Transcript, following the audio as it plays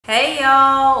Hey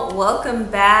y'all,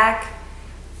 welcome back.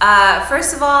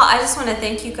 First of all, I just want to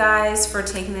thank you guys for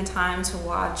taking the time to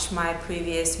watch my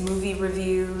previous movie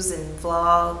reviews and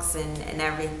vlogs and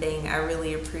everything. I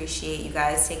really appreciate you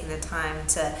guys taking the time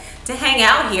to hang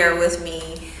out here with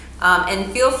me. And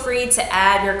feel free to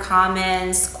add your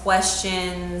comments,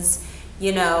 questions,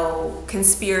 you know,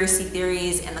 conspiracy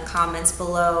theories in the comments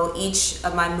below each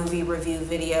of my movie review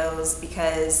videos,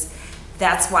 because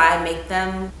that's why I make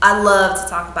them. I love to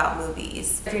talk about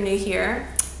movies. If you're new here,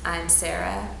 I'm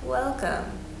Sarah. Welcome.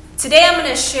 Today I'm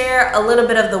going to share a little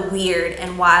bit of the weird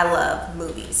and why I love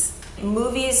movies.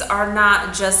 Movies are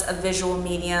not just a visual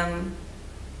medium.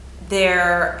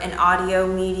 They're an audio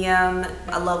medium.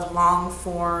 I love long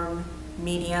form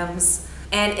mediums.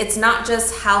 And it's not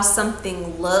just how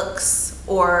something looks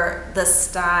or the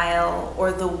style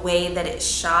or the way that it's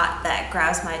shot that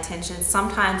grabs my attention.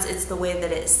 Sometimes it's the way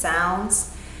that it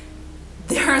sounds.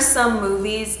 There are some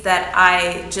movies that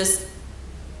I just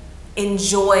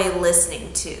enjoy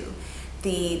listening to.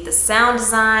 The sound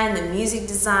design, the music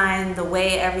design, the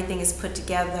way everything is put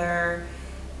together,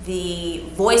 the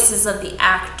voices of the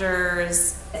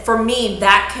actors. For me,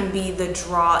 that can be the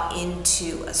draw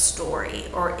into a story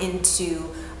or into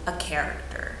a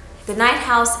character. The Night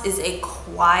House is a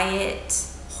quiet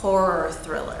horror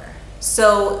thriller.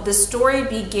 So the story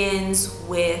begins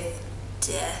with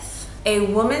death. A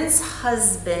woman's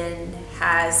husband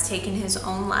has taken his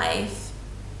own life,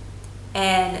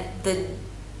 and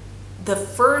the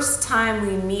first time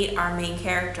we meet our main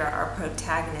character, our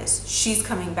protagonist, she's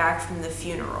coming back from the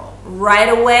funeral. Right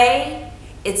away,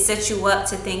 it sets you up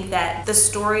to think that the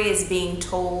story is being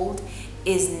told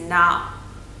is not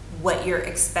what you're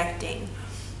expecting,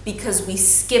 because we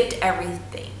skipped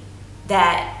everything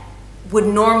that would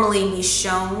normally be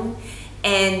shown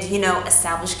and, you know,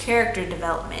 establish character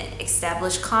development,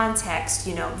 establish context,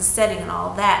 you know, the setting and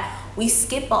all that. We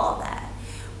skip all that.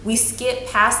 We skip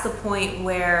past the point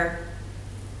where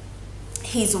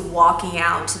he's walking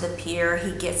out to the pier,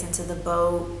 he gets into the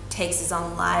boat, takes his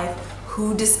own life.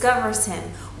 Who discovers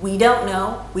him? We don't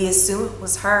know. We assume it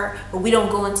was her, but we don't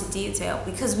go into detail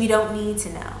because we don't need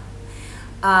to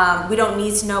know. We don't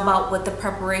need to know about what the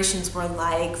preparations were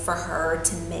like for her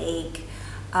to make.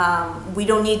 We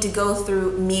don't need to go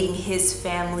through meeting his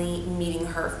family, meeting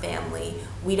her family.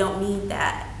 We don't need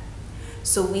that.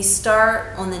 So we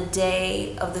start on the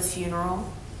day of the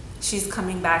funeral. She's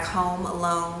coming back home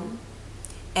alone,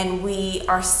 and we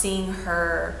are seeing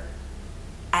her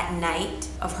at night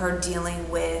of her dealing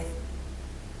with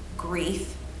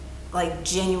grief, like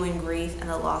genuine grief and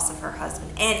the loss of her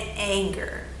husband, and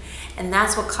anger. And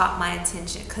that's what caught my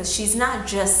attention, because she's not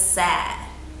just sad,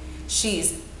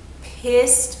 she's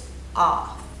pissed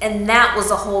off. And that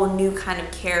was a whole new kind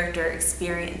of character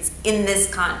experience in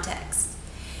this context.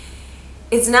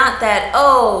 It's not that,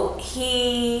 oh,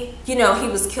 he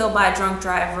was killed by a drunk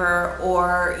driver,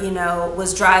 or, you know,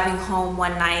 was driving home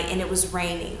one night and it was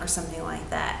raining or something like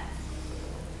that.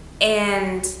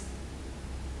 And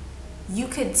you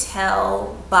could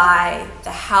tell by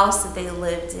the house that they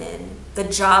lived in, the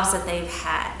jobs that they've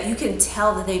had. You can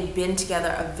tell that they've been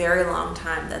together a very long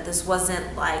time, that this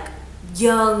wasn't like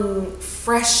young,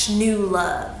 fresh, new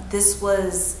love. This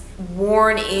was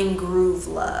worn in groove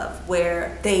love,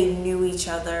 where they knew each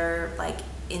other like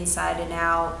inside and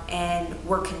out and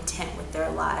were content with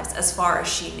their lives as far as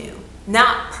she knew.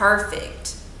 Not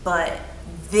perfect, but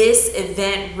this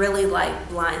event really like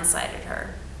blindsided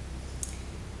her.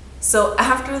 So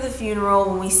after the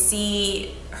funeral, when we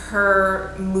see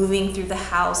her moving through the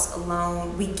house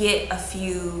alone, we get a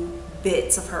few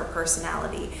bits of her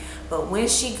personality. But when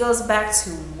she goes back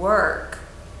to work,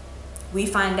 we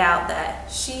find out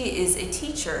that she is a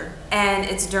teacher, and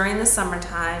it's during the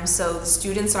summertime, so the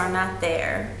students are not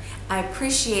there. I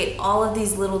appreciate all of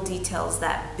these little details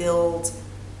that build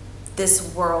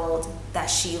this world that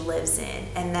she lives in,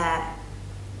 and that,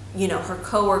 you know, her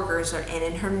coworkers are in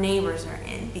and her neighbors are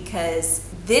in, because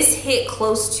this hit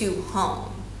close to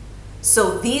home.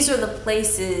 So these are the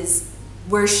places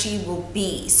where she will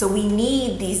be. So we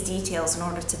need these details in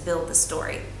order to build the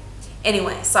story.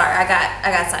 Anyway, sorry, I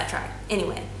got sidetracked.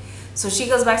 Anyway, so she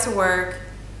goes back to work.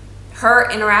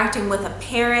 Her interacting with a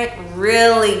parent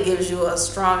really gives you a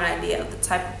strong idea of the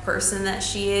type of person that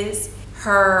she is.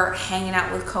 Her hanging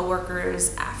out with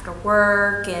coworkers after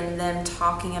work and them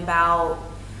talking about,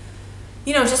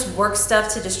 you know, just work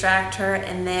stuff to distract her,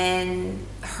 and then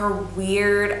her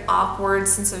weird, awkward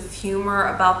sense of humor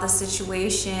about the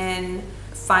situation,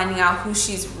 finding out who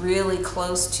she's really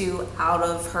close to out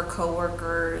of her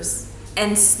coworkers,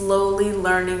 and slowly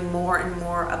learning more and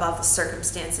more about the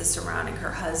circumstances surrounding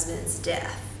her husband's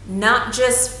death. Not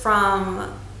just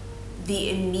from the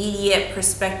immediate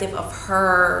perspective of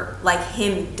her, like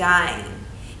him dying.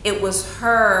 It was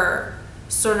her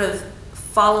sort of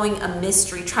following a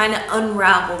mystery, trying to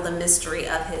unravel the mystery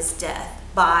of his death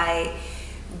by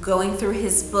going through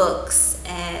his books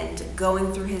and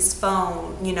going through his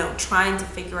phone, you know, trying to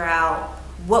figure out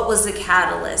what was the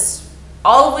catalyst,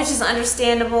 all of which is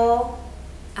understandable.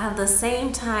 At the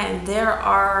same time, there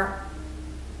are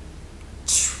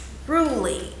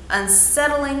truly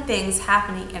unsettling things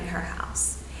happening in her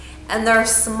house. And they're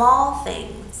small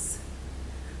things,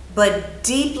 but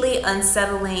deeply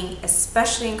unsettling,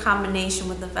 especially in combination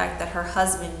with the fact that her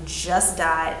husband just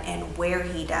died and where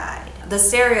he died. The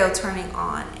stereo turning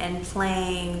on and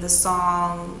playing the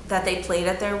song that they played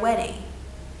at their wedding.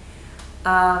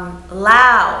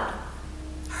 Loud.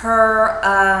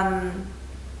 Her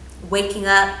waking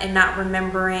up and not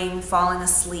remembering, falling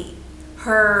asleep.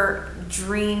 Her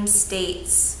dream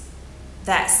states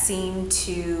that seem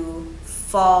to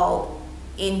fall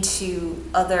into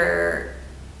other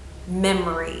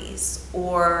memories,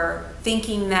 or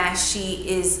thinking that she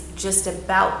is just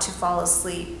about to fall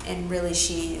asleep and really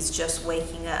she is just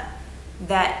waking up.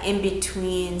 That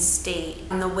in-between state,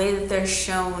 and the way that they're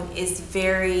shown is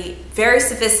very, very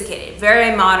sophisticated,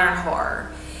 very modern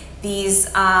horror.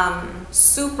 These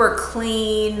super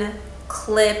clean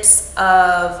clips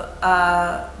of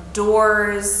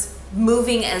doors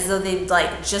moving as though they've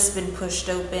like just been pushed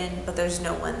open, but there's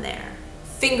no one there.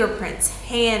 Fingerprints,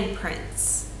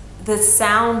 handprints, the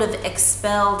sound of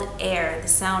expelled air, the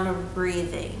sound of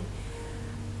breathing.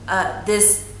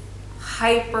 This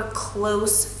hyper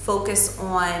close focus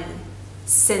on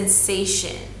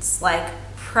sensations like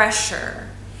pressure.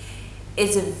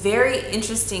 It's a very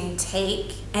interesting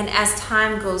take, and as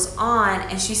time goes on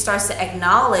and she starts to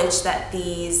acknowledge that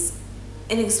these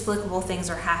inexplicable things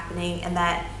are happening and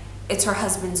that it's her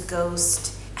husband's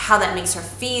ghost, how that makes her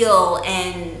feel,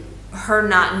 and her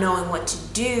not knowing what to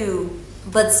do,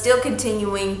 but still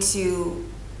continuing to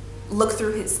look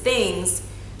through his things,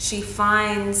 she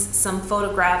finds some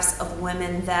photographs of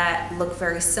women that look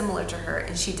very similar to her,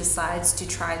 and she decides to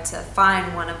try to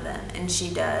find one of them, and she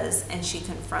does, and she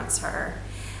confronts her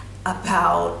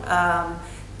about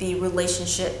the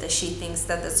relationship that she thinks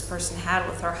that this person had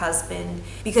with her husband,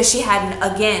 because she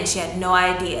had no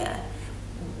idea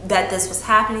that this was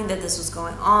happening, that this was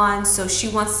going on. So she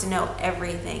wants to know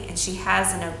everything, and she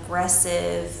has an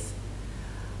aggressive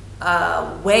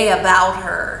way about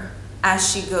her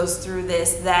as she goes through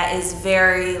this that is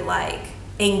very like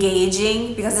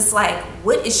engaging, because it's like,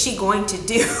 what is she going to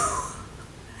do?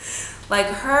 Like,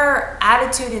 her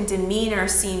attitude and demeanor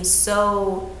seems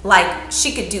so like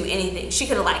she could do anything. She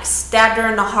could have like stabbed her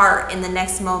in the heart in the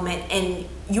next moment and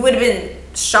you would have been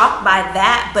shocked by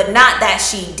that, but not that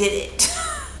she did it.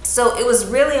 So it was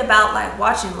really about like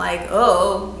watching like,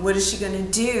 oh, what is she gonna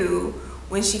do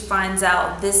when she finds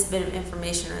out this bit of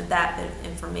information or that bit of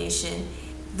information?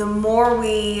 The more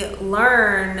we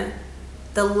learn,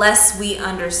 the less we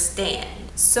understand.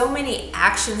 So many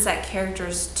actions that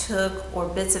characters took or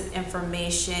bits of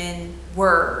information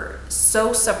were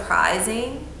so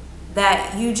surprising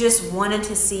that you just wanted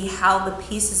to see how the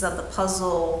pieces of the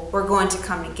puzzle were going to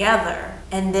come together.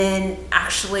 And then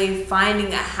actually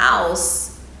finding a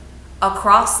house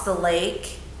across the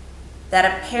lake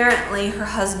that apparently her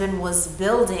husband was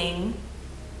building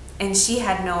and she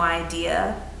had no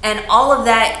idea. And all of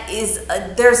that is,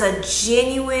 there's a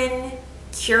genuine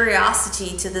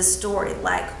curiosity to this story.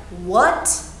 Like,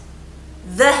 what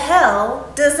the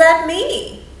hell does that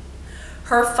mean?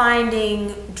 Her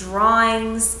finding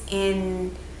drawings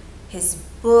in his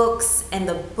books and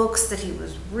the books that he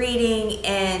was reading,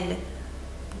 and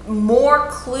more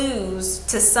clues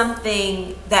to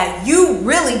something that you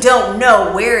really don't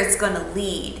know where it's going to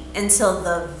lead until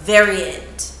the very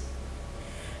end.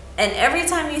 And every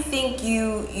time you think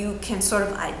you can sort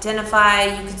of identify,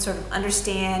 you can sort of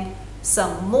understand,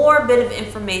 some more bit of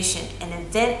information, an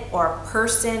event or a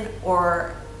person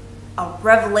or a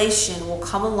revelation will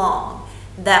come along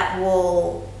that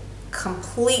will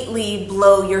completely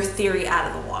blow your theory out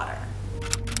of the water.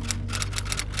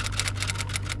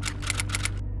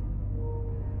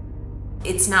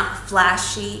 It's not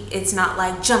flashy. It's not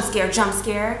like jump scare, jump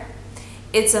scare.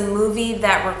 It's a movie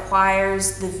that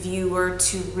requires the viewer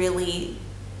to really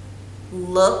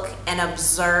look and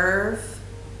observe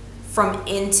from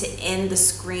end to end the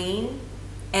screen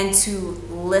and to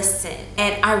listen.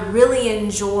 And I really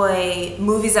enjoy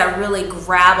movies that really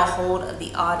grab a hold of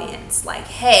the audience. Like,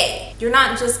 hey, you're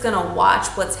not just gonna watch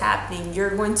what's happening,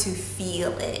 you're going to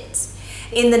feel it.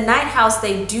 In The Night House,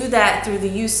 they do that through the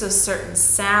use of certain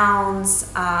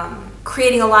sounds,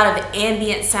 creating a lot of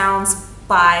ambient sounds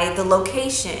by the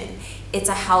location. It's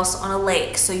a house on a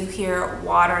lake, so you hear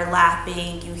water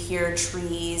lapping, you hear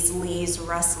trees, leaves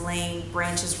rustling,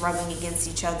 branches rubbing against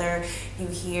each other, you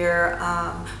hear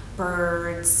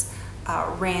birds,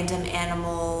 random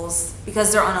animals.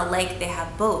 Because they're on a lake, they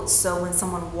have boats, so when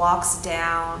someone walks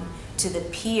down to the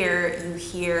pier, you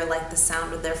hear like the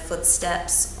sound of their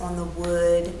footsteps on the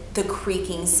wood, the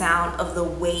creaking sound of the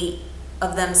weight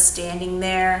of them standing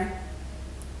there.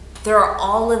 There are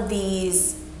all of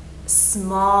these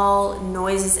small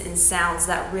noises and sounds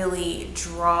that really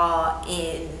draw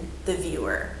in the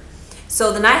viewer.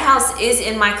 So the Night House is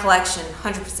in my collection,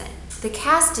 100%. The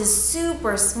cast is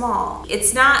super small.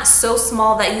 It's not so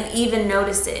small that you even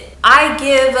notice it. I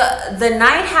give the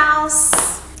Night House,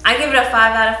 I give it a 5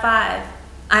 out of 5.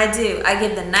 I do. I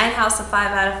give the Night House a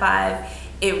 5 out of 5.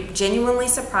 It genuinely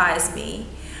surprised me.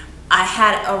 I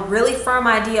had a really firm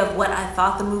idea of what I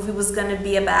thought the movie was going to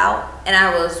be about, and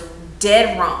I was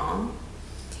dead wrong.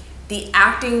 The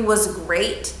acting was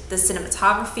great. The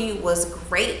cinematography was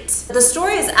great. The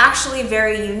story is actually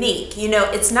very unique. You know,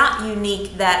 it's not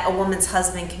unique that a woman's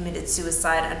husband committed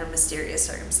suicide under mysterious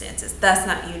circumstances. That's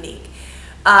not unique.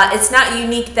 It's not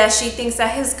unique that she thinks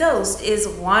that his ghost is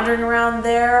wandering around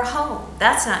their home.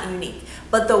 That's not unique.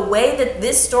 But the way that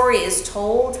this story is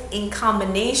told in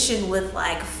combination with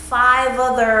like 5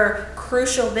 other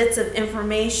crucial bits of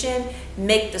information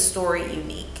make the story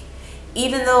unique.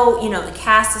 Even though, you know, the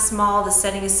cast is small, the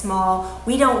setting is small,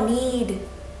 we don't need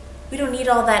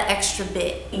all that extra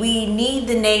bit. We need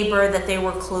the neighbor that they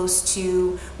were close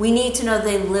to. We need to know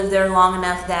they lived there long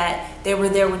enough that they were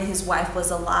there when his wife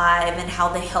was alive and how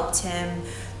they helped him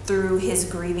through his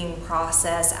grieving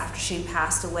process after she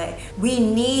passed away. We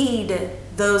need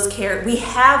those characters. We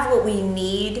have what we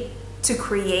need to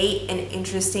create an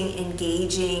interesting,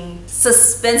 engaging,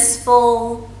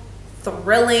 suspenseful,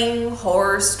 thrilling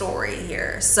horror story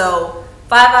here. So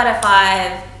 5 out of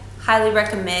 5, highly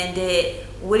recommend it.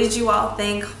 What did you all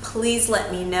think? Please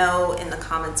let me know in the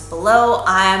comments below.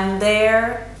 I'm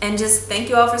there. And just thank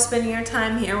you all for spending your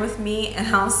time here with me,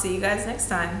 and I'll see you guys next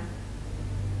time.